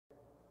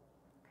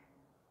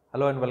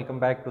Hello and welcome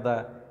back to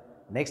the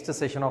next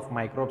session of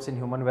microbes in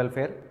human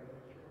welfare.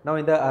 Now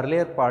in the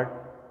earlier part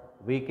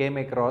we came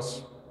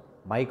across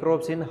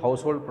microbes in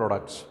household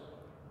products,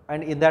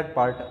 and in that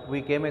part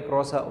we came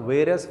across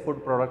various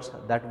food products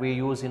that we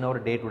use in our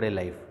day to day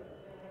life.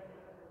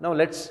 Now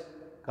let us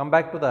come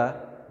back to the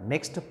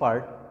next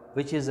part,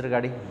 which is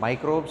regarding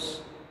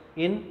microbes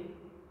in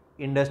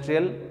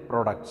industrial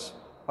products,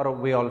 or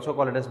we also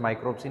call it as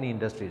microbes in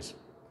industries.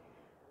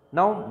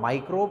 Now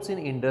microbes in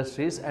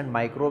industries and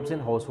microbes in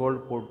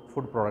household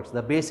food products,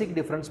 the basic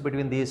difference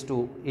between these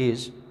two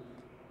is,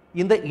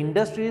 in the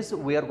industries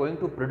we are going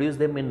to produce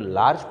them in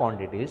large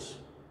quantities,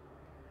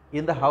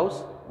 in the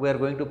house we are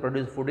going to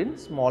produce food in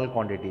small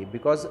quantity,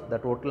 because the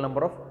total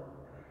number of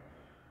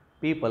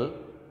people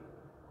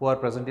who are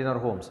present in our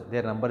homes,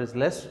 their number is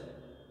less,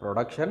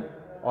 production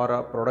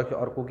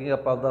or cooking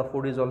up of the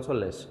food is also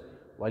less,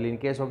 while in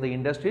case of the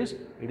industries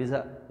it is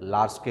a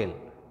large scale.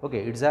 Okay,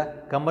 it is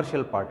a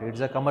commercial part, it is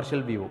a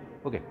commercial view.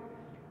 Okay.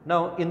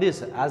 Now in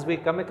this, as we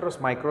come across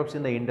microbes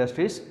in the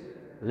industries,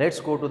 let us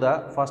go to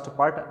the first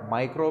part,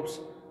 microbes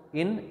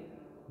in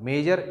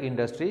major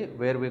industry,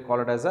 where we call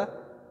it as a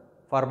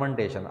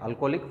fermentation,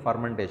 alcoholic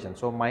fermentation.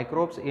 So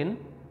microbes in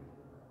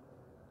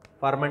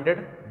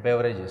fermented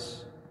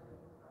beverages.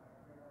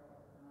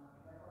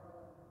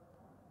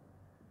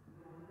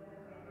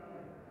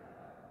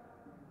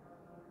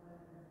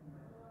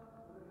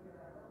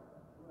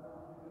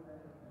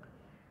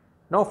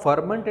 Now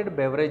fermented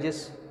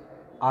beverages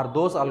are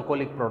those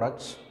alcoholic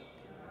products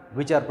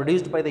which are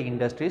produced by the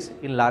industries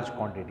in large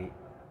quantity.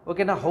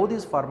 Okay, now how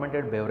these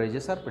fermented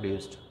beverages are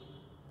produced?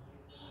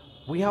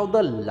 We have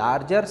the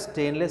larger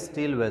stainless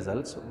steel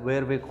vessels,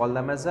 where we call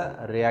them as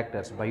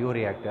reactors,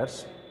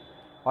 bioreactors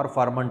or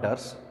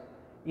fermenters.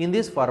 In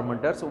these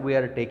fermenters we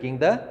are taking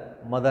the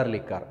mother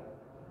liquor,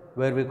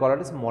 where we call it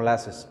as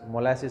molasses.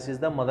 Molasses is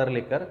the mother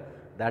liquor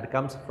that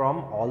comes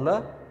from all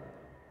the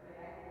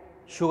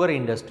sugar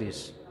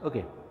industries.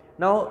 Okay.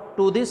 Now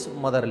to this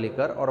mother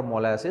liquor or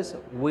molasses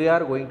we are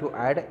going to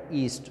add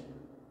yeast.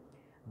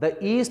 The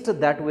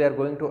yeast that we are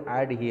going to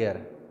add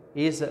here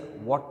is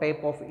what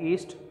type of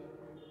yeast?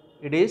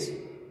 It is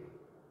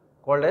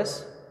called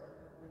as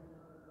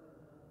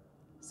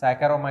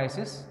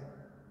Saccharomyces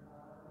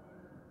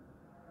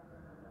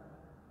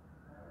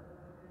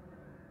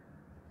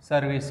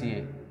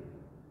cerevisiae.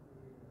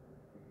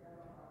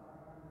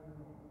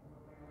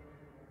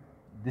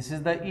 This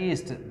is the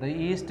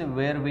yeast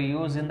where we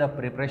use in the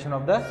preparation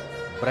of the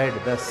bread.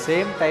 The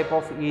same type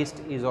of yeast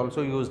is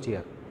also used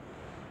here.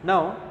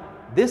 Now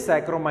this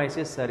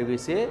Saccharomyces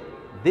cerevisiae,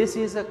 this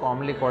is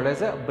commonly called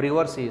as a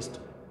brewer's yeast.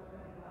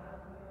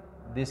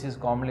 This is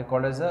commonly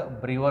called as a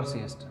brewer's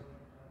yeast.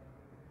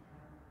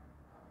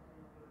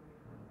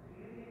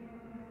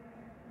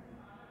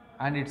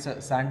 And its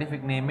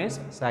scientific name is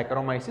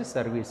Saccharomyces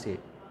cerevisiae.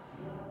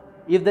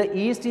 If the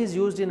yeast is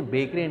used in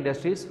bakery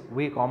industries,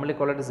 we commonly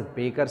call it as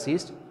baker's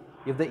yeast.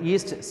 If the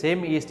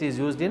same yeast is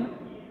used in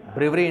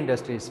brewery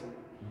industries,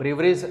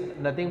 brewery is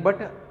nothing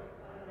but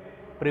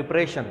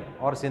preparation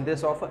or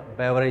synthesis of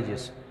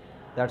beverages.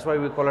 That's why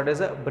we call it as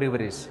a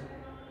breweries.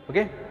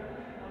 Okay.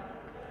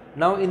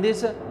 Now in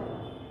these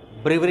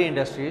brewery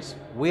industries,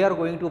 we are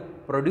going to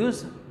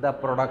produce the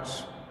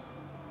products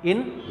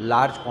in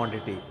large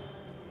quantity.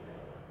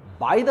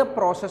 By the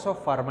process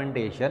of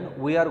fermentation,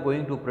 we are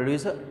going to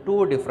produce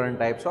two different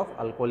types of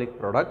alcoholic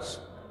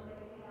products,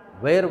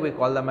 where we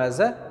call them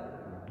as a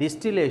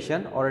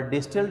distillation or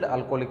distilled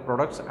alcoholic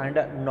products and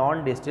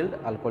non-distilled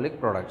alcoholic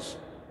products.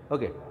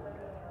 Okay.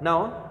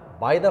 Now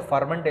by the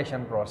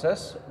fermentation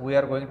process, we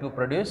are going to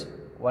produce,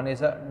 one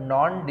is a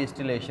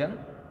non-distillation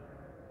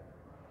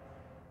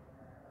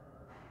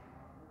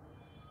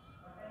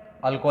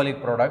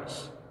alcoholic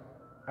products,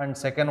 and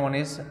second one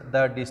is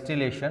the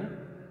distillation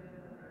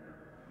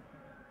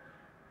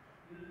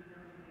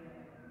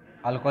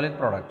alcoholic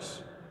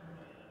products.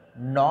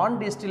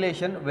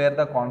 Non-distillation, where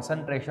the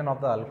concentration of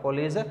the alcohol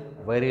is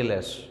very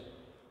less.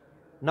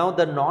 Now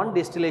the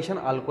non-distillation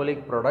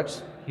alcoholic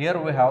products, here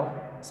we have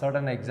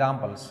certain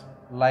examples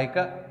like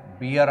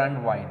beer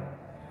and wine.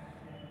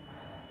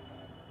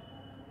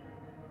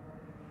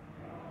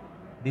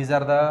 These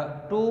are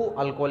the two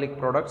alcoholic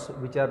products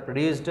which are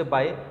produced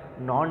by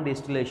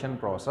non-distillation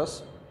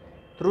process.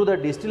 Through the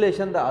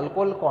distillation, the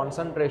alcohol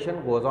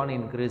concentration goes on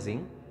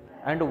increasing,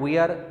 and we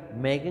are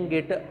making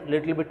it a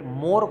little bit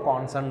more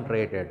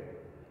concentrated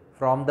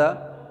from the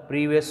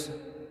previous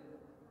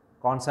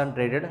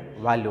concentrated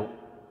value.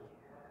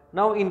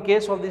 Now in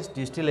case of this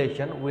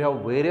distillation, we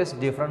have various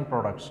different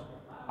products.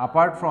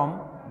 Apart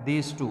from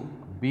these two,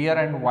 beer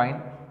and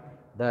wine,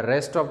 the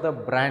rest of the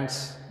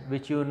brands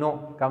which you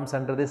know comes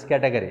under this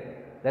category.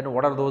 Then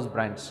what are those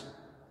brands?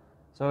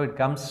 So it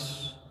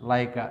comes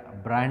like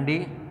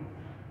brandy,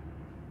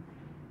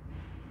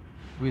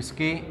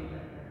 whiskey,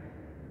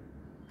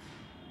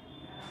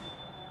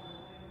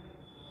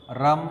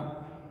 rum,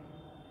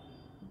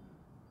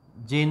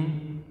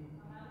 gin,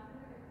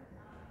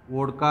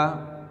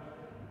 vodka,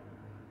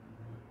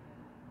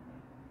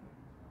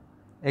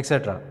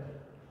 etc.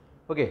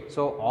 Okay,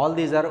 so all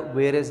these are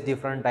various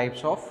different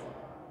types of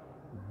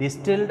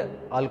distilled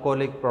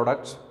alcoholic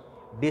products.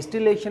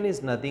 Distillation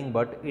is nothing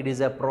but it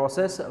is a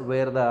process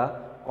where the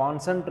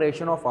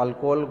concentration of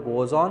alcohol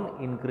goes on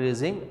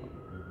increasing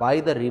by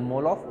the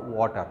removal of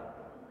water.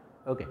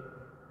 Okay.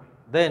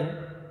 Then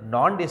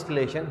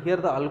non-distillation, here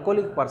the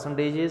alcoholic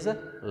percentage is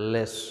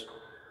less.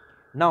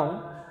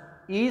 Now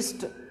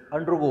yeast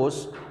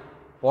undergoes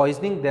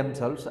poisoning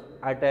themselves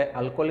at a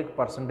alcoholic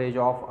percentage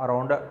of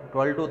around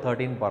 12 to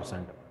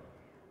 13%.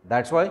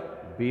 That is why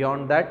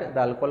beyond that the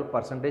alcohol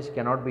percentage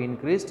cannot be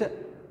increased.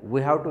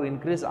 We have to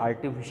increase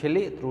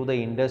artificially through the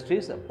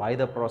industries by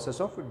the process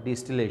of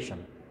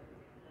distillation.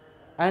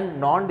 And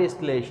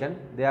non-distillation,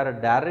 they are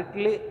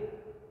directly,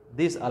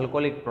 these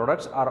alcoholic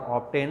products are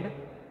obtained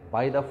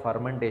by the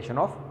fermentation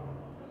of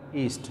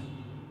yeast.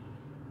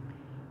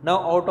 Now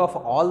out of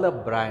all the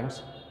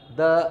brands,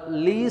 the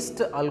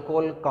least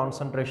alcohol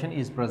concentration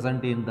is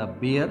present in the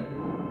beer,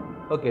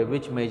 okay,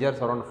 which measures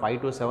around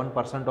 5 to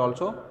 7%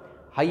 also.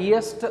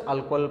 Highest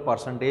alcohol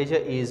percentage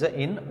is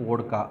in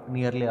vodka,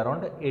 nearly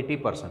around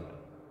 80%.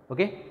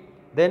 Okay.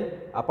 Then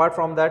apart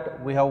from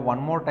that, we have one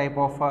more type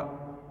of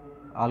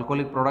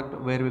alcoholic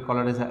product where we call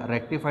it as a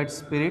rectified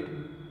spirit.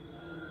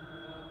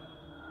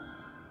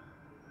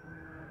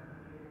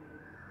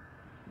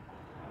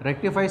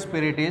 Rectified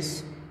spirit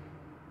is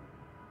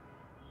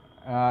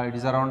it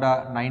is around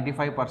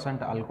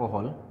 95%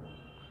 alcohol,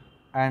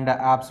 and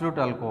absolute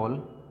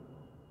alcohol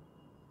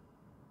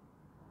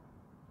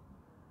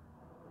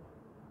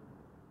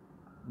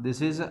this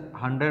is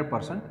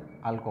 100%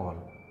 alcohol.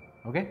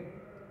 Okay.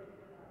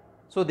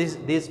 So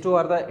these two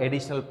are the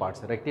additional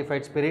parts.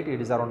 Rectified spirit,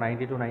 it is around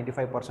 90 to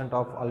 95%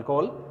 of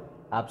alcohol.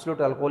 Absolute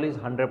alcohol is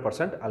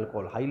 100%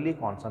 alcohol, highly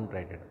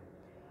concentrated.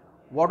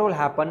 What will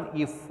happen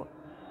if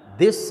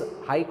this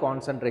high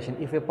concentration,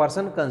 if a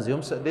person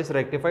consumes this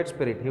rectified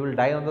spirit, he will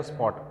die on the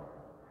spot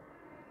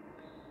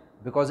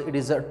because it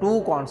is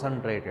too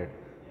concentrated,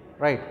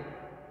 right?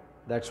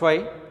 That is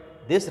why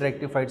this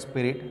rectified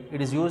spirit, it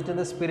is used in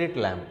the spirit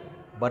lamp,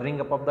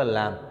 burning up of the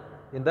lamp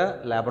in the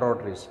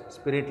laboratories,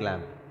 spirit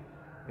lamp.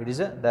 It is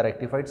the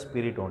rectified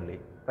spirit only,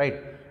 right?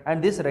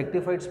 And this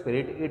rectified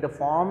spirit, it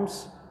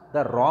forms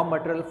the raw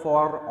material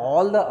for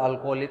all the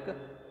alcoholic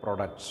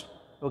products,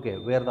 okay,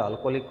 where the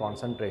alcoholic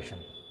concentration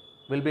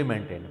will be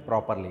maintained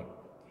properly.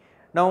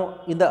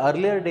 Now in the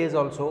earlier days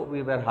also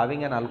we were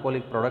having an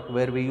alcoholic product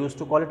where we used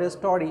to call it as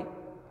toddy.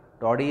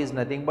 Toddy is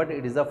nothing but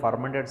it is the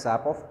fermented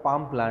sap of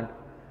palm plant.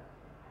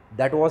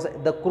 That was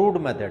the crude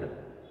method,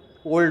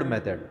 old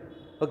method.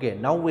 Okay,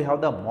 now we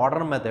have the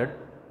modern method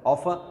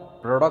of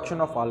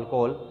production of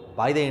alcohol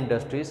by the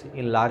industries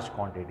in large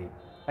quantity,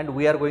 and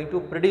we are going to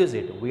produce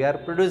it. We are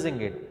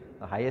producing it.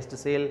 The highest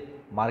sale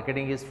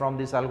marketing is from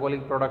these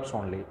alcoholic products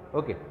only.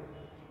 Okay.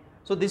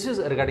 So this is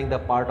regarding the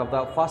part of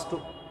the first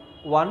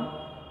one,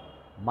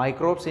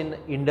 microbes in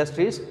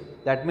industries.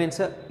 That means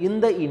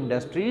in the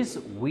industries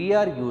we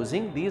are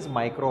using these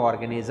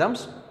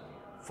microorganisms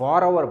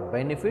for our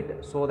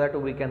benefit so that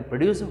we can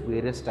produce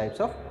various types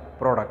of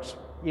products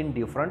in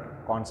different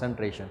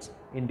concentrations,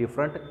 in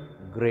different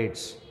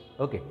grades.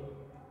 Okay.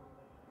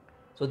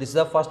 So this is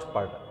the first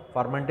part,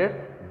 fermented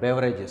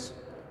beverages.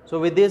 So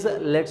with this,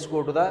 let's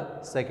go to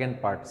the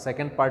second part.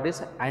 Second part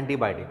is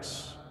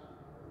antibiotics.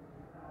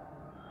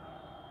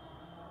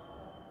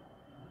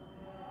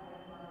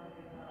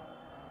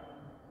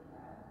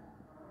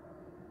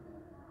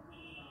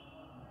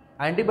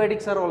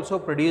 Antibiotics are also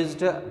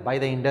produced by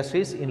the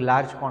industries in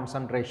large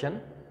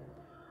concentration.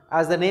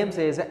 As the name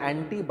says,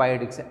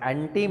 antibiotics,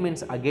 anti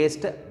means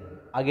against,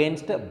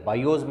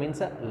 bios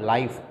means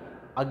life,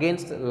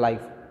 against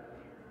life.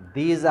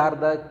 These are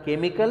the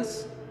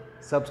chemicals,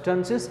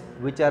 substances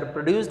which are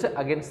produced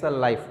against the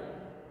life.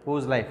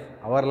 Whose life?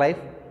 Our life?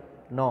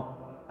 No,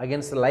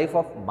 against the life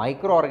of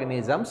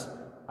microorganisms,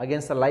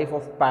 against the life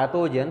of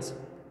pathogens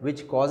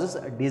which causes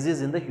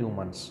disease in the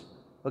humans.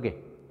 Okay.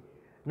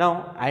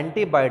 Now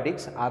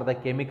antibiotics are the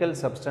chemical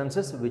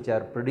substances which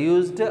are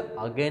produced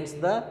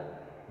against the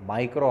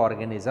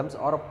microorganisms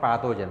or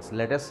pathogens.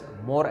 Let us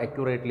more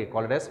accurately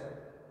call it as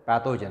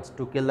pathogens.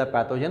 To kill the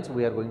pathogens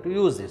we are going to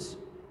use this.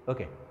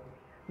 Okay.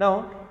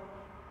 Now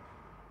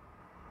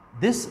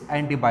this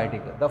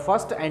antibiotic, the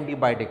first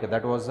antibiotic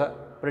that was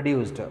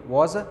produced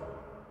was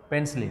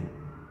penicillin.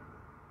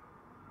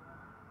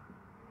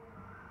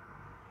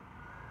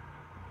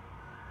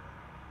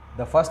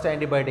 The first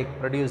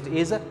antibiotic produced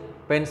is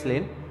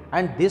penicillin,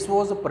 and this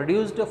was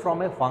produced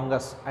from a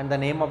fungus, and the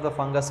name of the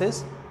fungus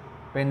is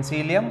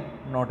Penicillium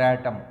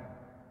notatum.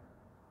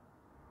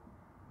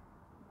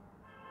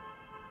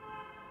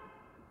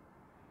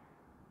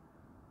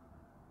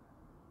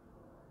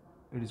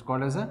 It is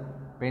called as a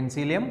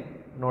Penicillium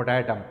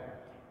notatum.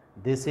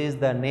 This is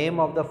the name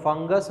of the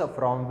fungus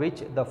from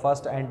which the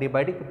first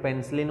antibiotic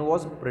penicillin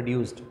was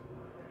produced,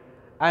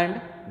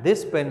 and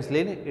this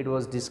penicillin, it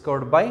was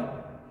discovered by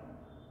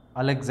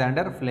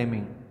Alexander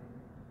Fleming.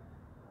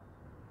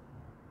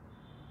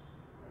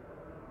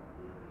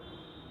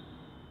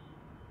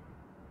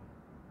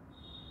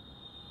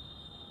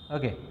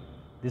 Okay,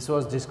 this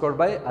was discovered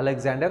by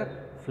Alexander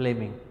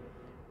Fleming.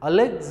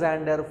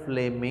 Alexander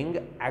Fleming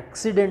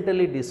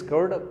accidentally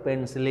discovered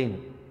penicillin.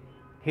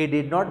 He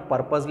did not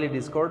purposely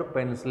discover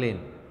penicillin.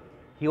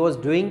 He was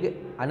doing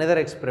another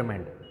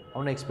experiment.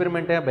 On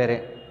experiment ಬೇರೆ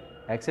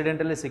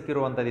accidentally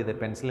ಸಿಕ್ಕಿರುವಂಥದ್ದು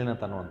penicillin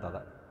ಅಂತ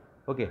ಅನ್ನುವಂಥದ್ದು.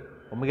 Okay,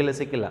 ಒಮ್ಮೆಗೆಲ್ಲ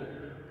ಸಿಕ್ಕಿಲ್ಲ.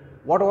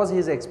 What was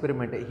his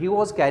experiment? He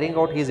was carrying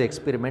out his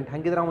experiment.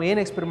 ಹಂಗಿದ್ರೆ ಅವನು ಏನು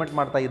experiment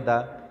ಮಾಡ್ತಾ ಇದ್ದ?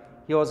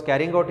 He was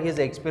carrying out his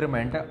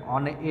experiment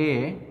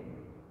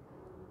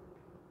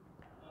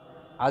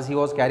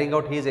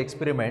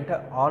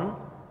on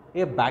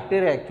a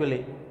bacteria actually,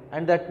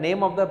 and that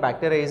name of the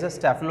bacteria is a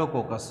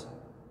Staphylococcus.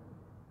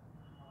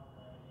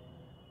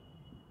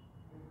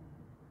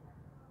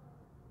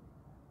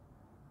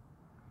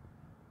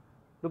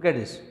 Look at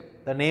this.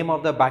 The name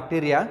of the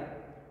bacteria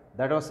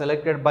that was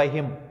selected by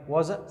him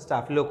was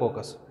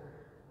Staphylococcus.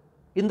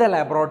 In the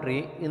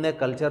laboratory, in a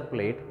culture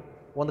plate,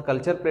 ಒಂದು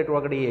culture plate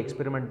ಒಳಗಡೆ ಈ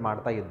experiment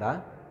ಮಾಡ್ತಾ ಇದ್ದ.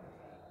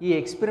 ಈ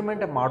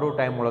experiment ಮಾಡೋ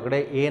time ಒಳಗಡೆ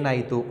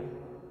ಏನಾಯಿತು?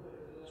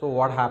 So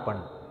what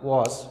happen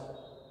was,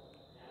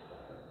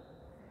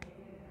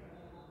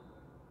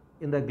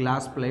 in the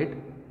glass plate,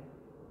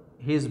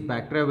 his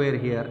bacteria were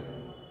here.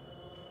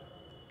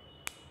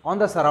 On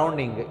the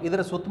surrounding,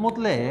 ಇದರ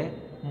ಸುತ್ತಮುತ್ತಲೇ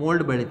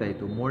ಮೋಲ್ಡ್ ಬೆಳೀತಾ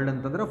ಇತ್ತು. ಮೋಲ್ಡ್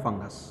ಅಂತಂದ್ರೆ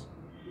fungus.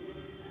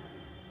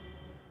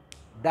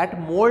 That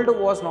mold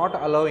was not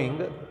allowing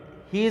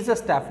his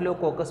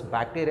Staphylococcus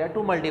bacteria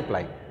to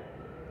multiply.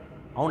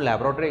 ಅವನ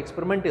ಲ್ಯಾಬ್ರಾಟರಿ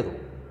ಎಕ್ಸ್ಪೆರಿಮೆಂಟ್ ಇದು.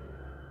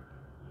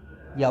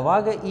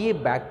 ಯಾವಾಗ ಈ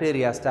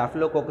ಬ್ಯಾಕ್ಟೀರಿಯಾ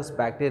ಸ್ಟಾಫಿಲೋಕೋಕಸ್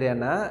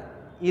ಬ್ಯಾಕ್ಟೀರಿಯಾನ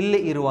ಇಲ್ಲಿ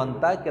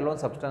ಇರುವಂಥ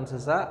ಕೆಲವೊಂದು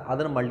ಸಬ್ಸ್ಟೆನ್ಸಸ್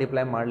ಅದನ್ನು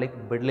ಮಲ್ಟಿಪ್ಲೈ ಮಾಡಲಿಕ್ಕೆ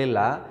ಬಿಡಲಿಲ್ಲ.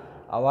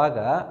 ಆವಾಗ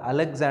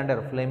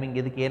ಅಲೆಕ್ಸಾಂಡರ್ ಫ್ಲೆಮಿಂಗ್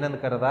ಇದಕ್ಕೆ ಏನಂತ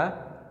ಕರೆದ?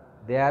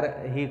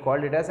 he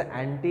called it as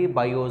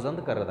antibiosis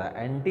ಅಂತ ಕರೆದ.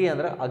 ಆಂಟಿ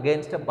ಅಂದರೆ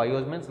against,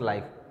 BIOS means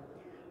life.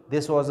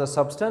 This was a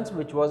substance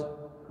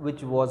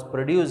which was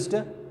produced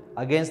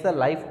against the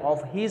life of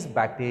his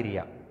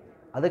bacteria.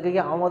 ಅದಕ್ಕಾಗಿ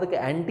ಅವನು ಅದಕ್ಕೆ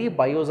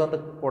ಆಂಟಿಬಯೋಸ್ ಅಂತ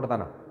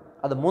ಕೊಡ್ತಾನೆ.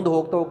 ಅದು ಮುಂದೆ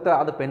ಹೋಗ್ತಾ ಹೋಗ್ತಾ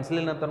ಅದು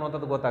ಪೆನ್ಸಿಲಿನ್ ಅಂತ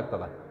ಅನ್ನುವಂಥದ್ದು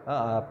ಗೊತ್ತಾಗ್ತದೆ.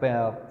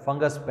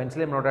 ಫಂಗಸ್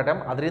ಪೆನ್ಸಿಲಿನ್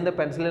ನೋಟಾಟಮ್, ಅದರಿಂದ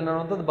ಪೆನ್ಸಿಲಿನ್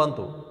ಅನ್ನುವಂಥದ್ದು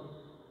ಬಂತು.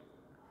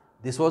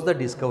 This was the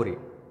Discovery.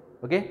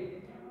 Okay,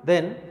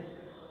 then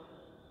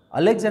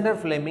Alexander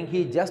Fleming, he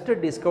just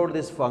discovered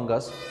this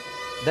fungus.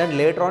 Then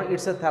later on,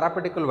 its a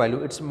therapeutical value,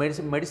 its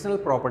medicinal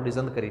properties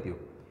ಅಂತ ಕರಿತೀವಿ.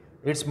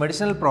 Its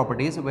medicinal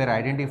properties were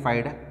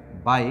identified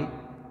by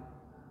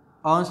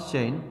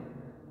Einstein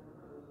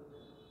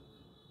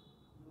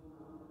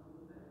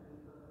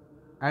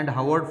and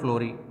Howard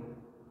Florey.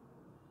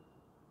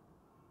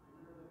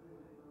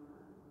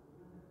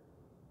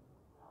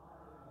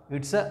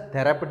 Its a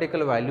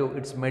therapeutical value,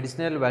 its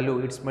medicinal value,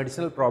 its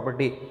medicinal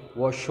property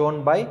was shown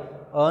by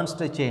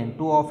Einstein,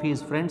 two of his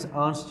friends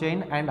Einstein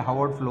and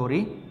Howard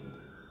Florey.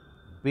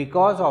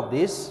 Because of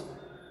this,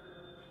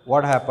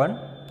 what happened?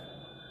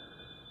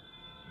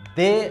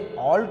 They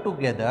all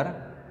together,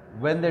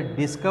 when they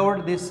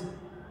discovered this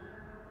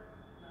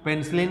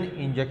penicillin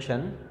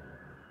injection,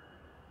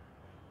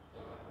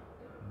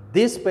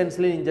 this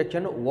penicillin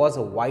injection was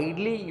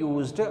widely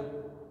used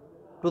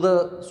to the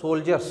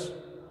soldiers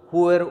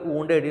who were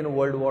wounded in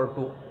World War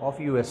II of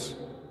US.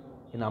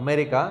 In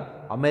America,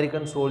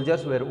 American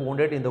soldiers were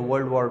wounded in the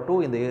World War II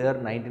in the year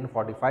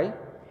 1945.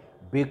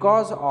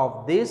 Because of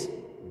this,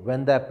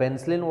 when the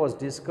penicillin was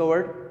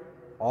discovered,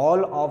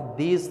 all of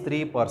these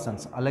three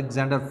persons,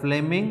 Alexander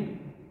Fleming,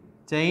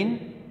 Chain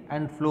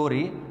and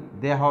Florey,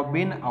 they have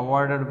been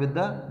awarded with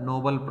the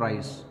Nobel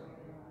Prize.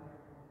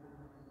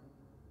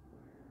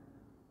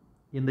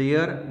 In the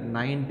year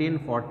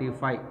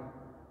 1945.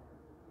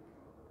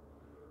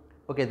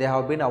 Okay, they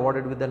have been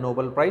awarded with the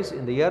Nobel Prize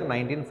in the year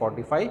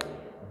 1945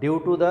 due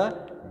to the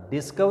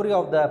discovery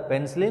of the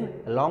penicillin,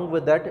 along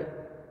with that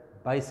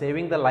by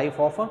saving the life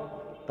of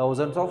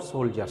thousands of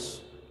soldiers.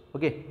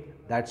 Okay,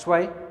 that's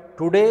why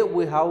today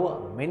we have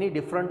many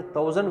different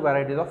 1000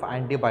 varieties of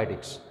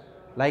antibiotics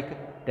like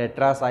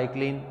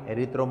tetracycline,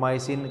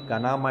 erythromycin,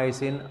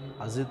 kanamycin,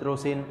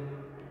 azithromycin.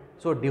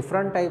 So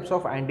different types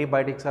of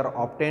antibiotics are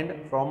obtained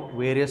from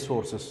various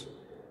sources.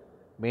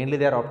 Mainly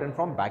they are obtained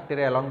from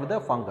bacteria along with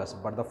the fungus,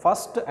 but the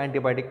first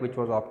antibiotic which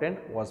was obtained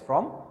was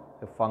from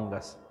a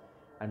fungus,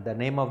 and the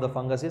name of the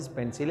fungus is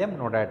Penicillium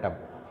notatum.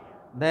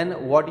 Then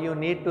what you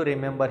need to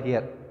remember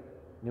here,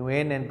 you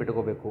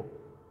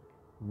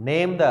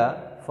name the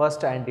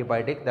first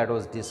antibiotic that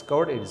was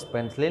discovered. It is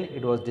penicillin.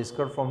 It was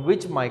discovered from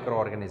which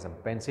microorganism?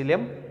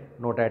 Penicillium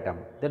notatum.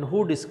 Then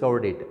who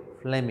discovered it?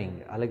 Fleming.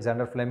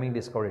 Alexander Fleming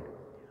discovered it.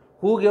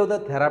 Who gave the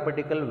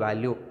therapeutical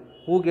value?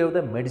 Who gave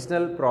the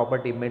medicinal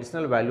property,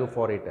 medicinal value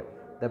for it?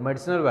 The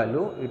medicinal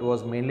value, it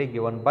was mainly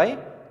given by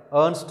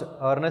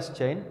Ernest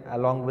Chain,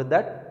 along with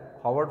that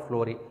Howard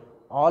Florey.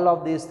 All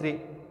of these three,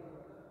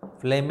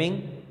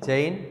 Fleming,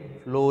 Chain,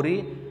 Florey,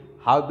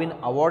 have been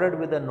awarded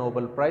with the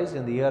Nobel Prize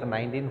in the year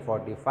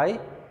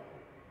 1945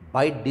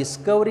 by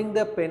discovering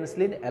the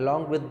penicillin.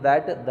 Along with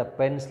that, the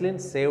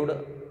penicillin saved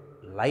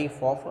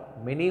life of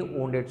many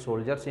wounded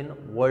soldiers in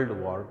World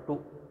War II.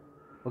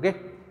 Okay,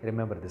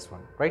 remember this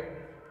one, right?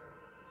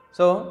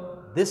 So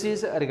this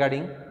is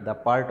regarding the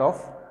part of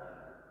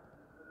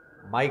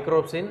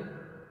microbes in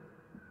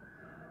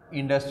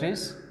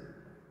industries,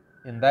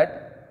 in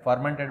that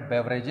fermented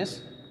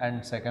beverages,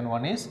 and second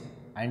one is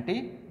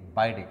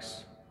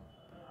antibiotics.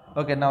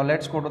 Okay, now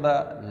let's go to the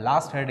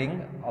last heading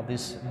of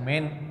this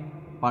main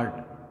part,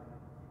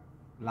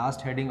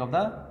 last heading of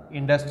the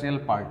industrial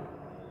part.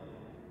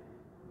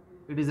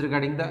 It is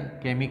regarding the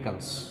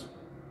chemicals,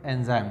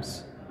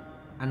 enzymes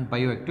and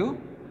bioactive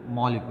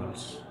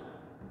molecules.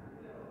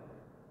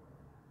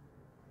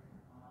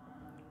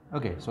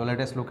 Okay, so let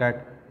us look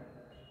at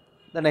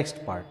the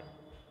next part.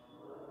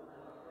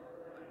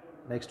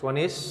 Next one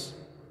is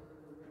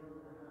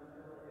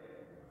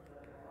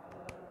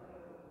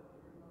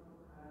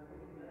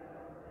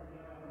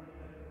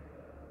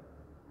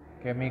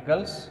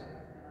chemicals,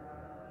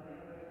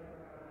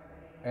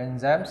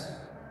 enzymes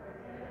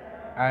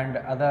and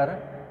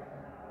other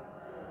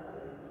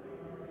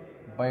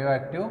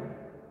bioactive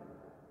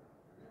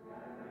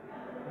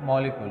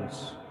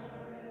molecules.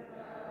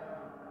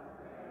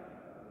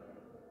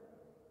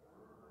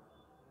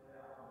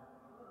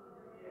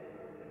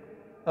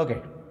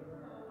 Okay,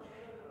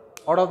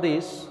 out of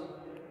these,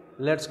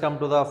 let's come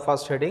to the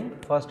first heading.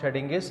 First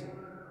heading is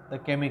the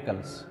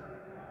chemicals.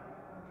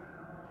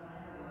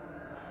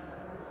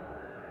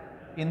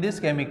 In this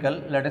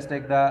chemical, let us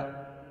take the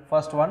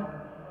first one.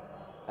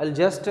 I'll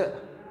just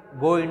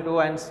go into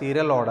an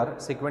serial order,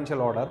 sequential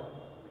order.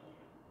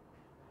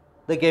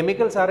 The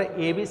chemicals are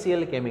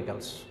ABCl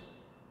chemicals.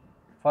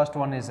 First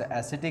one is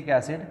acetic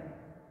acid.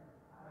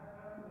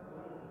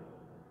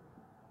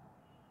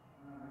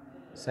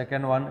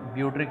 Second one,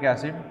 butyric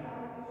acid.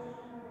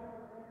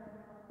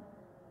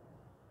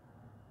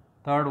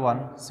 Third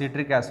one,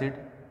 citric acid.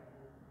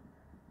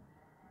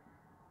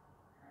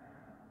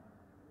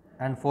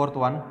 And fourth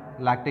one,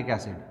 lactic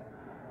acid.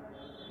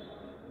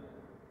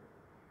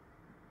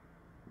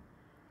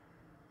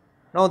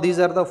 Now these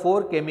are the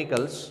four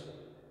chemicals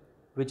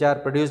which are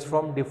produced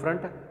from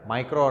different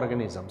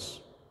microorganisms.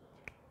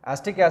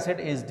 Acetic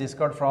acid is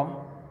discovered from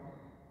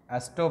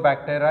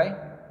Acetobacter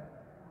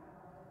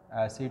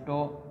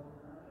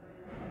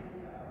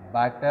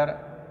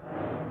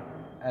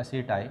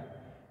aceti.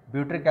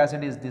 Butyric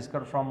acid is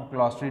discovered from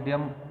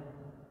Clostridium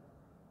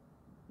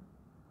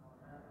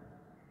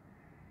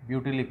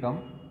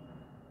butylicum.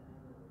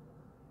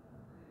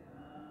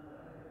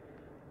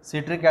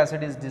 Citric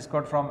acid is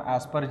discovered from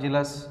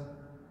Aspergillus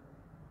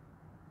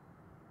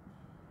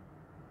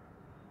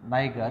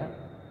niger,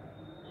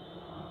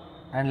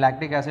 and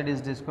lactic acid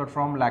is discovered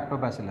from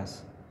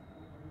Lactobacillus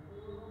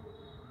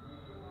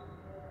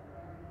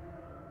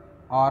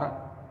or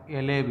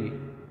LAB.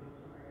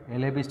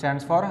 LAB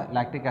stands for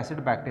lactic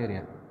acid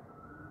bacteria.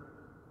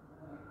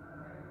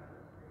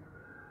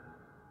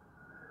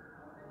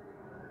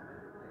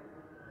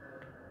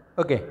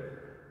 Okay.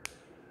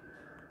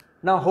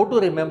 Now how to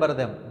remember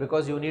them?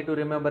 Because you need to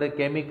remember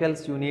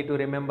chemicals, you need to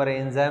remember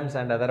enzymes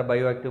and other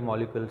bioactive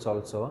molecules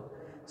also.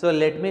 So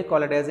let me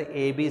call it as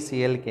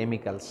ABCl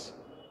chemicals.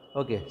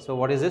 Okay. So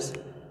what is this?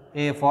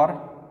 A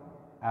for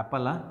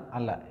apple,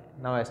 alla.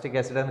 Now acetic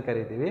acid and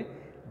karidivi.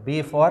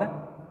 B for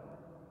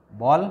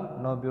ball,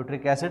 no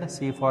butyric acid.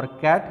 C for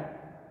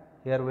cat.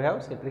 Here we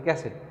have citric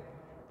acid.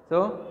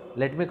 So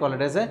let me call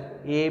it as a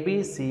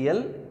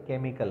ABCl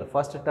chemical.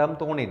 First term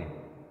togondini.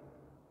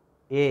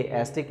 A,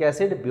 acetic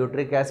acid,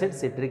 butyric acid,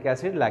 citric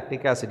acid,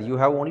 lactic acid. You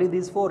have only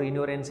these four in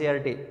your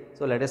NCERT.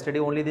 So let us study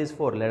only these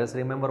four. Let us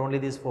remember only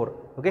these four.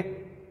 Okay.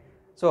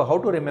 So how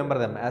to remember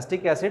them?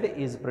 Acetic acid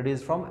is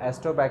produced from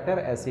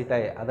Acetobacter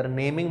aceti. Other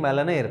naming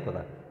malane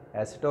irtada.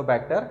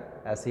 Acetobacter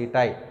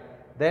aceti.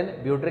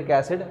 Then butyric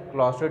acid,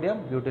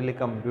 Clostridium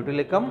butylicum.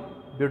 Butylicum,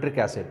 butyric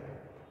acid.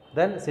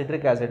 Then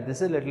citric acid.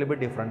 This is a little bit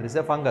different. This is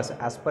a fungus,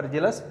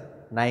 Aspergillus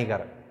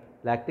niger.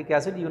 Lactic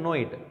acid, you know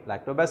it,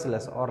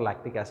 Lactobacillus or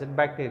lactic acid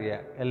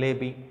bacteria,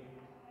 LAB.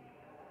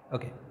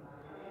 Okay.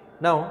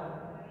 Now,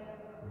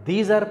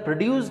 these are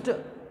produced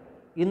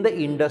in the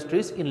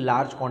industries in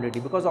large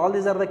quantity, because all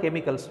these are the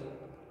chemicals,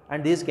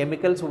 and these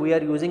chemicals we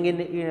are using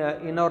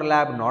in our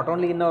lab. Not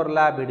only in our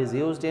lab, it is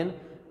used in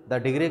the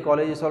degree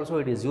colleges also,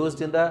 it is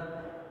used in the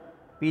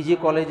PG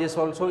colleges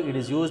also, it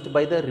is used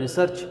by the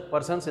research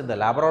persons in the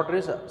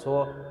laboratories.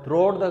 So,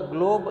 throughout the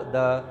globe,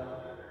 the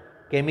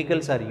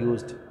chemicals are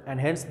used, and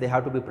hence they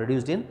have to be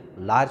produced in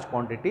large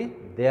quantity.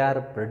 They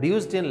are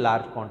produced in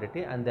large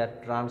quantity and they are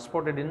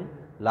transported in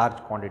large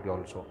quantity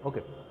also.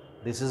 Okay.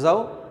 This is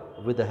how,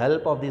 with the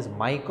help of these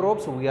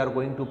microbes, we are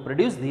going to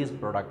produce these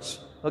products.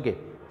 Okay.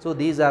 So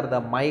these are the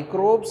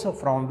microbes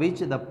from which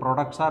the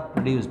products are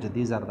produced.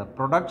 These are the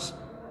products,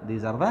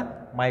 these are the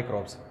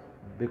microbes,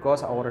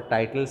 because our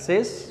title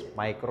says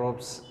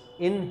microbes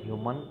in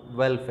human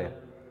welfare.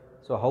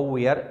 So how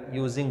we are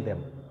using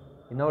them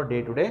in our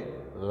day-to-day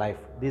life.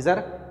 These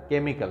are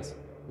chemicals.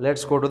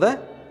 Let's go to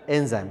the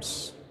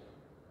enzymes.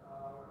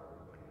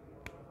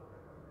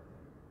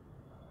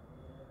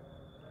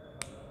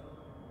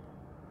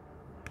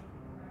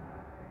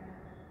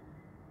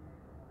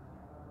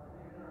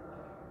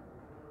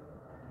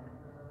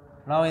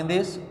 Now in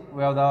this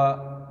we have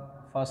the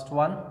first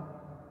one,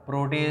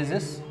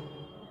 proteases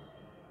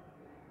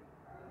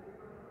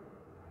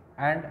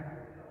and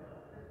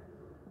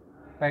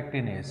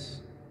pectinase.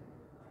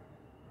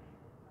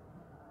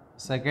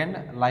 Second,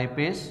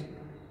 lipase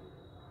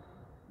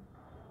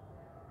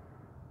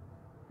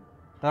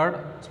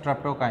Third,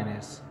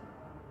 streptokinase.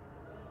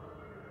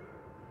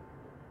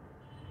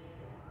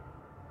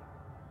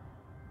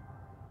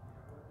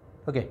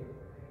 Okay.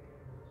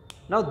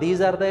 Now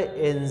these are the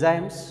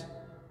enzymes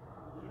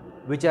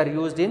which are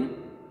used in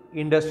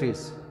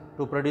industries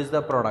to produce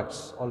the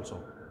products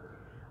also.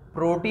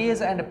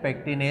 Protease and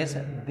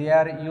pectinase, they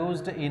are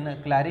used in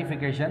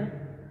clarification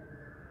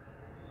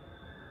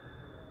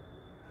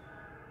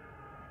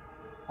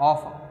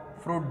of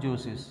fruit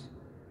juices.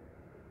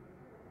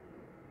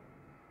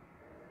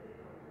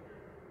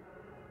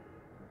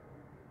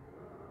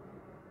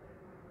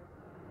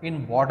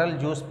 In bottle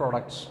juice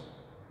products.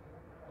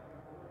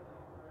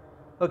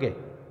 Okay.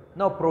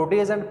 Now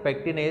protease and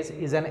pectinase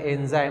is an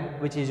enzyme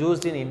which is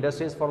used in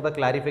industries for the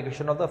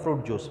clarification of the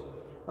fruit juice.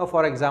 Now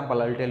for example,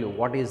 I will tell you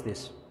what is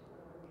this.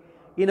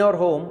 In our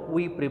home,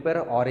 we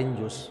prepare orange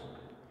juice.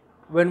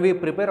 When we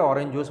prepare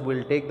orange juice, we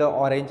will take the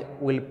orange,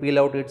 we will peel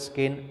out its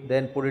skin,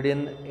 then put it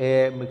in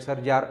a mixer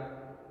jar,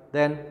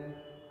 then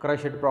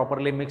crush it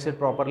properly, mix it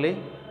properly,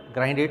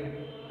 grind it,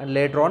 and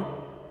later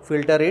on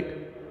filter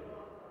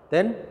it,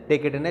 then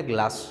take it in a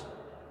glass.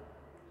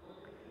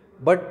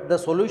 But the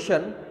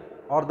solution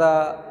or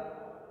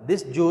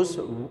this juice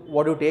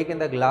what you take in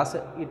the glass,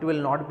 it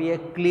will not be a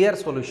clear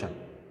solution.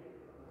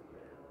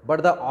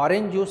 But the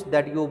orange juice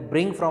that you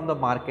bring from the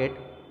market,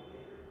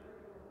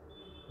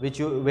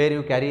 where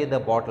you carry the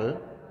bottle,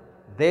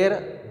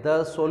 there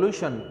the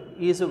solution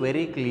is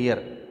very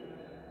clear.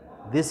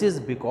 This is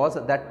because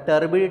that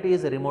turbidity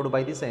is removed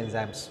by these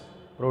enzymes,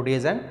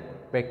 protease and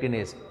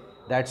pectinase.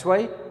 That's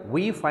why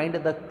we find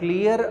the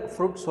clear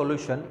fruit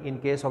solution in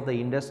case of the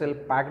industrial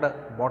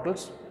packed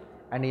bottles,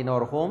 and in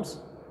our homes,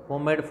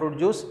 homemade fruit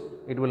juice,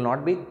 it will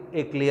not be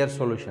a clear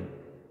solution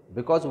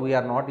because we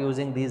are not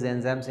using these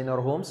enzymes in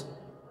our homes,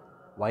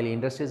 while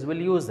industries will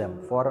use them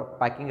for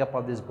packing up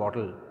of this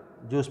bottle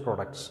juice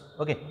products.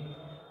 Okay.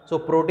 So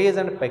protease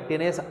and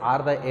pectinase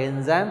are the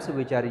enzymes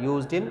which are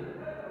used in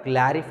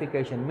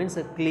clarification, means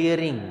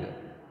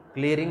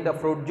clearing the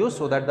fruit juice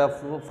so that the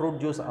fruit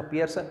juice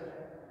appears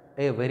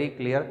a very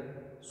clear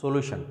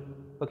solution.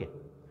 Okay.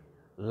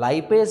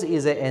 Lipase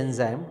is an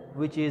enzyme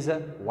which is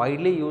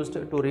widely used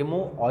to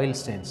remove oil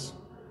stains.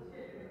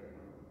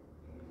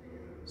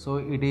 So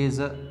it is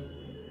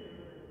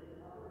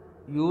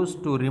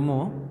used to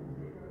remove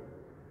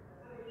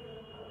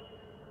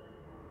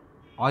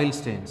oil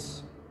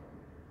stains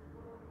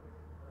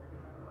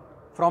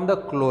from the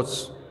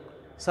clothes.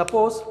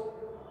 Suppose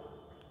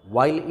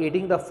while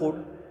eating the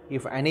food,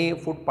 if any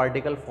food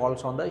particle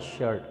falls on the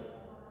shirt,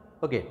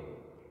 okay,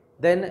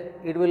 then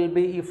it will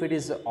be, if it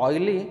is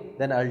oily,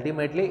 then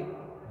ultimately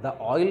the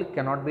oil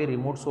cannot be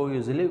removed so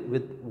easily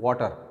with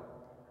water.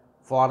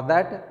 For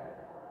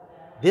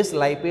that, this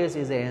lipase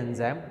is an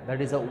enzyme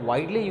that is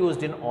widely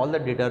used in all the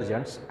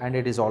detergents, and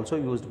it is also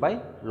used by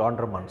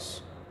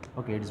laundromans.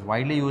 Okay, it is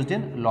widely used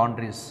in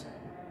laundries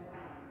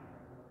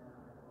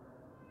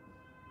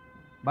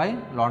by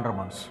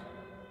laundromans.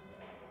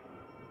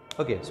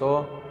 Okay,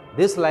 so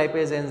this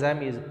lipase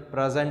enzyme is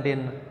present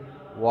in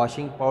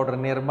washing powder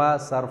Nirma,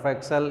 Surf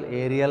Excel,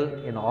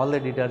 Ariel, in all the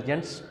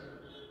detergents.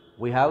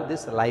 We have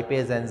this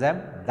lipase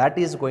enzyme that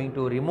is going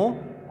to remove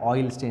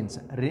oil stains.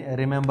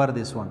 Remember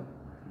this one.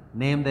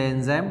 Name the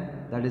enzyme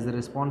that is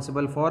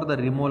responsible for the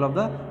removal of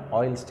the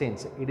oil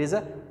stains. It is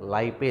a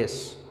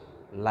lipase.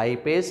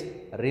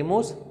 Lipase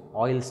removes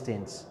oil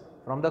stains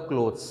from the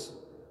clothes.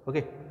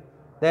 Okay.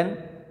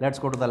 Then let's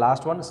go to the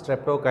last one,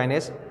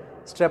 streptokinase.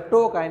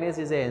 Streptokinase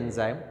is an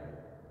enzyme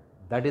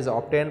that is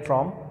obtained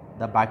from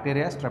the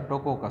bacteria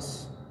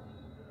Streptococcus.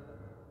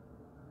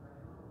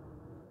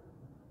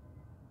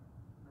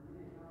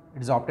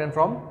 It is obtained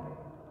from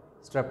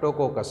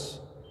Streptococcus.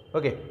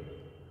 Okay.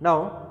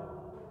 Now,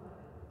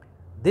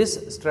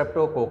 this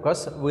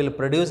Streptococcus will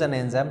produce an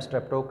enzyme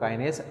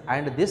streptokinase,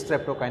 and this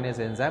streptokinase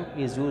enzyme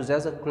is used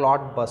as a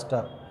clot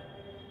buster.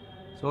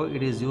 So,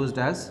 it is used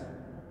as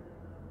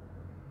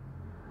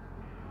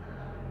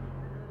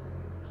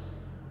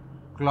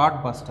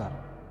clot buster.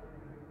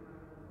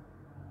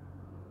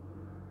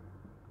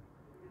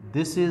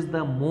 This is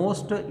the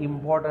most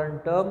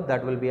important term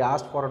that will be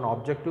asked for an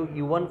objective,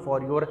 even for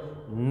your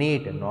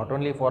NEET, not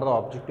only for the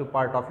objective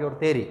part of your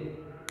theory,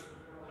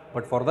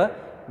 but for the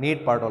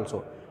NEET part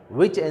also.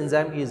 Which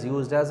enzyme is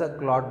used as a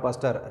clot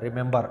buster?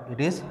 Remember, it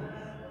is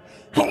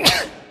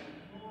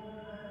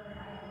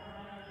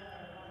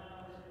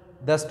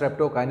the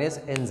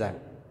streptokinase enzyme.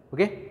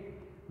 Okay?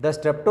 The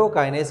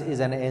streptokinase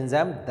is an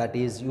enzyme that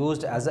is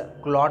used as a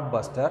clot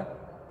buster.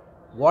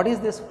 What is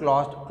this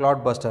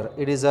clot buster?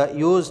 It is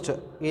used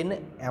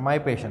in MI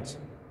patients.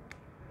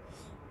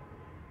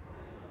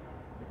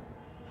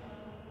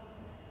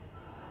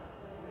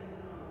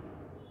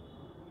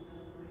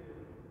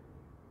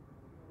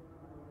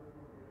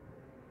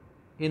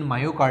 In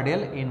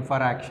myocardial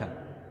infarction.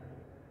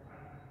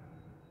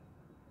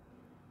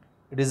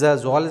 It is a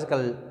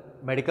zoological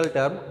medical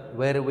term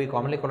where we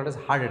commonly call it as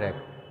heart attack.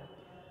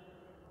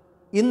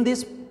 In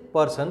these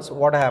persons,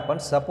 what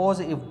happens? Suppose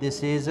if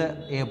this is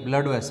a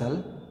blood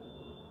vessel,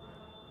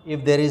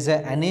 if there is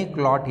any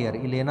clot here,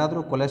 ಇಲ್ಲಿ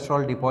ಏನಾದರೂ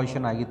cholesterol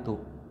deposition ಆಗಿತ್ತು,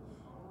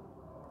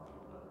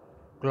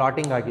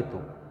 clotting ಆಗಿತ್ತು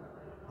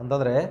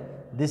ಅಂತಂದರೆ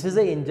this is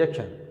A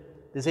injection.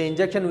 This A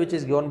injection which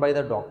is given by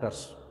the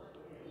doctors.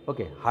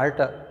 Okay,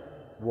 heart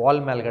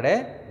wall ಮೇಲ್ಗಡೆ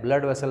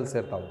blood vessels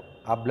ಇರ್ತಾವೆ.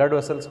 ಆ blood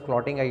vessels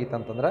clotting ಆಗಿತ್ತು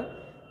ಅಂತಂದ್ರೆ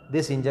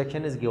this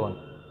injection is given.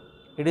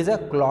 It is A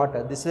clot.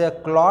 This is A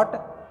clot.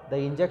 The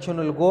injection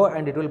will go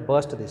and it will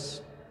burst this.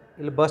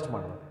 ಇಲ್ಲಿ burst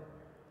ಮಾಡೋದು.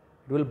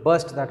 It will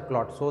burst that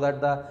clot so that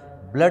the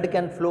blood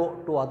can flow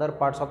to other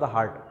parts of the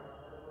heart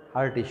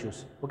tissues.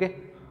 Okay,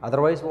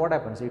 otherwise what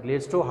happens? It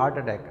leads to heart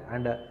attack,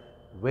 and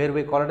where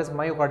we call it as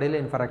myocardial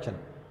infarction.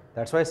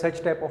 That's why such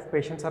type of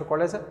patients are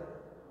called as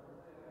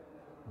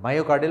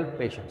myocardial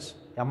patients.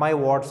 MI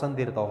wards and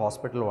the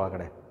hospital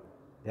ಒಳಗಡೆ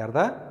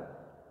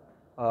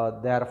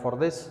they are for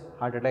this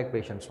heart attack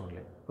patients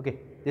only. Okay,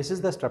 this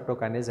is the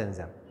streptokinase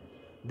enzyme.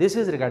 This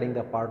is regarding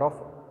the part of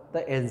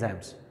the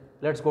enzymes.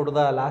 Let's go to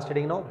the last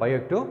heading now,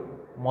 bioactive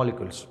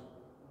molecules.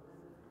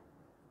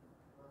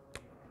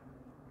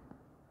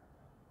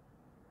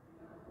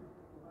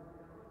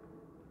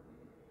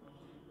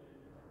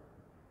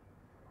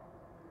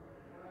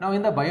 Now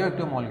in the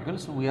bioactive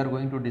molecules, we are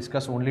going to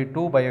discuss only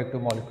two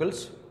bioactive molecules.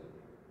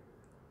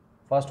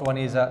 First one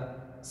is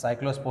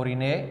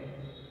cyclosporine A.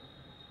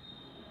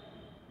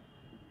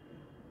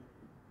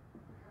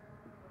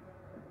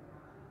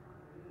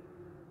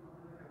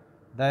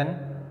 Then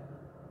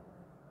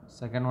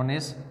second one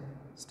is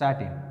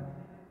statin.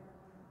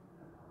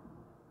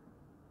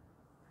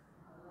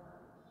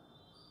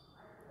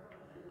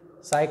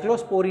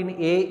 Cyclosporine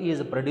A is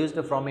produced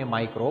from a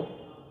microbe.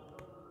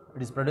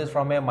 It is produced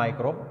from a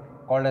microbe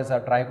called as a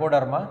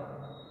Trichoderma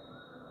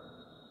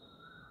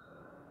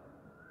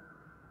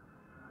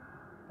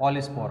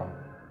polysporum.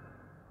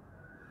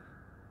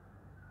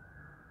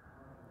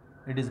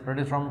 It is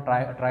produced from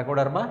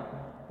Trichoderma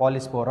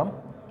polysporum.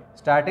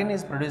 Statin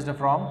is produced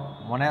from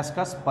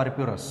Monascus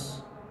purpurus.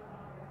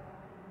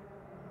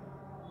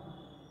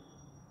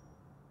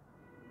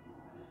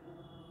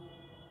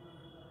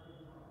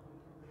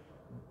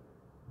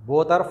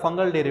 Both are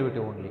fungal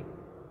derivative only.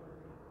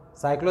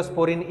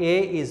 Cyclosporine A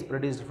is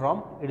produced from,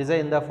 it is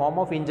in the form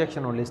of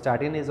injection only.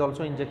 Statin is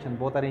also injection,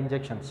 both are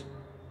injections.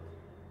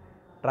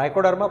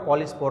 Trichoderma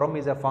polysporum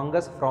is a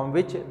fungus from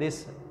which this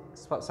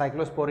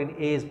cyclosporine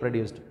A is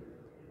produced,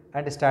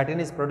 and statin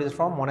is produced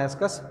from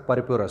Monascus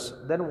purpurus.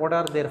 Then what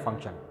are their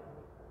function?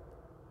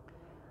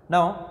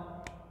 Now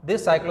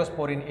this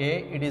cyclosporine A,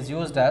 it is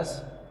used as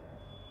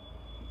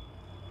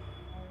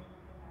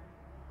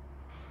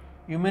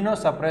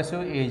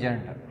immunosuppressive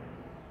agent.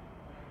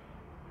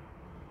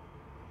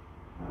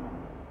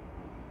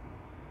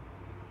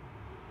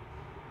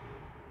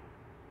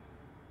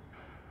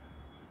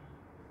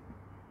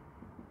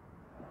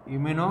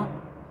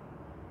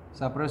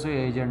 Immunosuppressive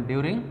agent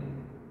during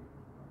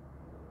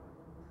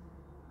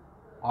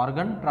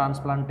organ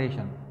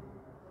transplantation.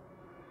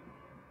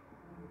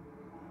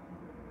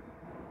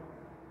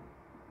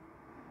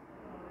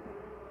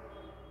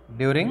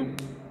 During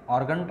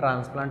organ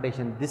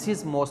transplantation, this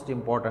is most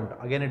important.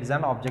 Again, it is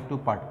an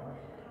objective part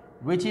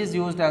which is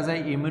used as a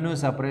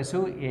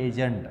immunosuppressive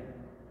agent.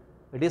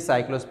 It is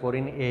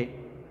cyclosporine A,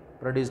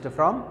 produced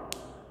from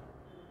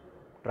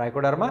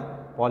Trichoderma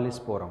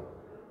polysporum.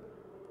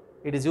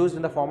 It is used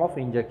in the form of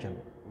injection.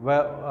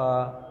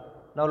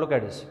 Now look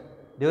at this.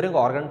 During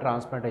organ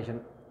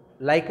transplantation,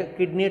 like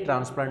kidney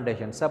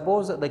transplantation,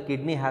 suppose the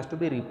kidney has to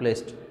be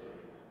replaced.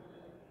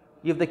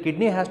 If the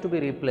kidney has to be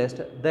replaced,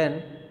 then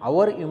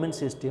our immune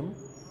system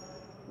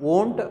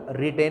won't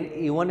retain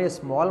even a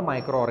small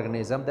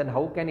microorganism. Then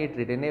how can it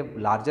retain a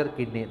larger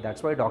kidney?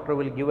 That's why doctor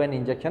will give an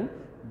injection.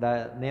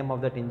 The name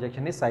of that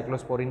injection is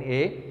cyclosporine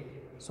A,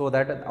 so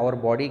that our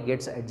body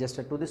gets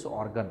adjusted to this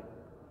organ.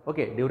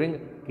 Okay, during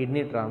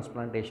kidney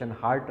transplantation,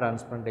 heart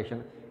transplantation,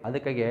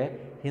 ಅದಕ್ಕಾಗೆ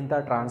ಇಂಥ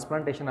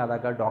transplantation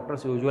ಆದಾಗ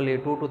doctors usually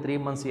 2 to 3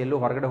 months ಎಲ್ಲೂ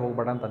ಹೊರಗಡೆ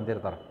ಹೋಗಬೇಡ ಅಂತ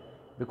ಅಂದಿರ್ತಾರೆ.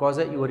 Because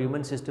your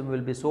immune system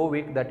will be so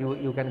weak that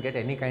you can get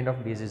any kind of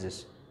diseases,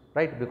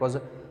 right? Because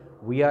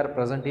we are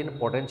present in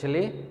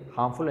potentially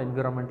harmful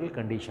environmental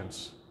conditions.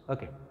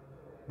 Okay,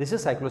 this is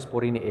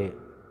cyclosporine A.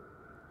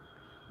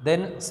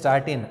 Then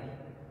statin,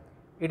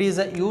 it is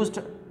used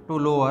to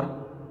lower,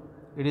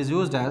 it is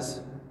used as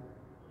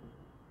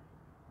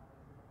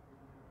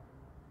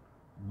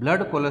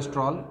blood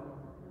cholesterol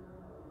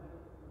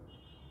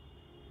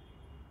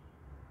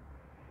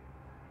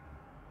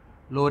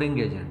lowering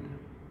agent.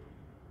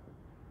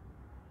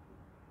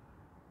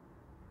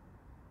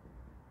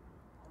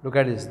 Look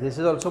at this, this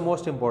is also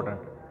most important.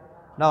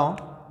 Now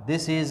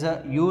this is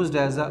used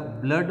as a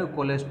blood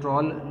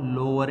cholesterol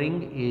lowering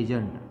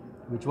agent.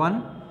 Which one?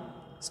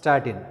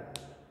 Statin.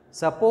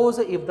 Suppose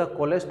if the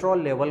cholesterol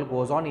level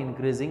goes on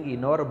increasing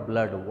in our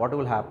blood, what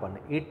will happen?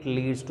 It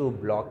leads to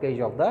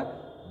blockage of the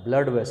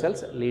blood vessels,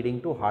 leading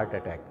to heart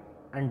attack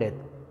and death.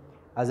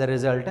 As a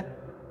result,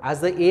 as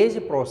the age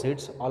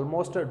proceeds,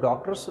 almost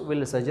doctors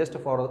will suggest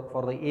for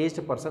the aged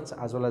persons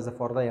as well as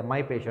for the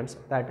MI patients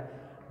that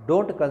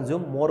don't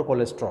consume more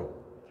cholesterol.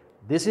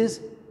 This is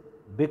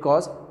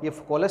because if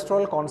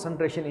cholesterol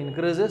concentration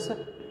increases,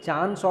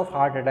 chance of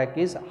heart attack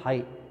is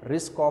high,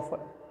 risk of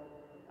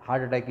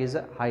heart attack is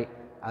high.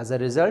 As a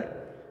result,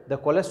 the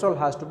cholesterol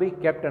has to be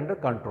kept under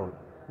control.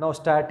 Now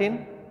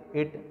statin,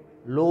 it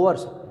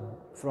lowers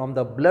from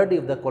the blood.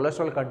 If the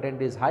cholesterol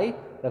content is high,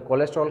 the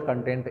cholesterol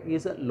content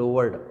is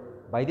lowered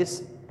by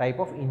this type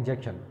of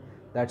injection.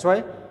 That is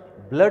why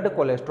blood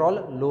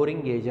cholesterol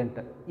lowering agent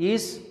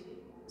is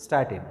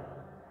statin.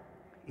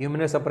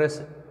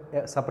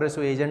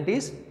 Immunosuppressive agent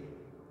is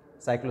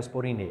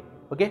cyclosporine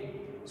A. Okay.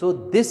 So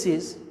this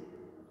is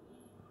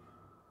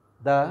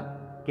the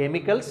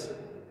chemicals,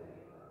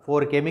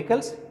 4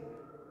 chemicals,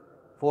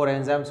 4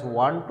 enzymes,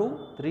 1, 2,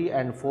 3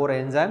 and 4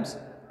 enzymes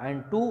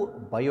and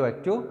 2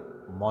 bioactive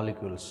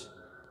molecules.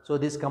 So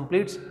this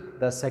completes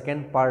the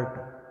second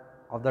part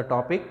of the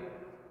topic.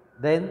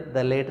 Then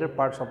the later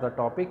parts of the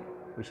topic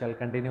we shall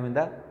continue in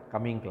the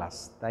coming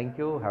class. Thank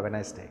you. Have a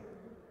nice day.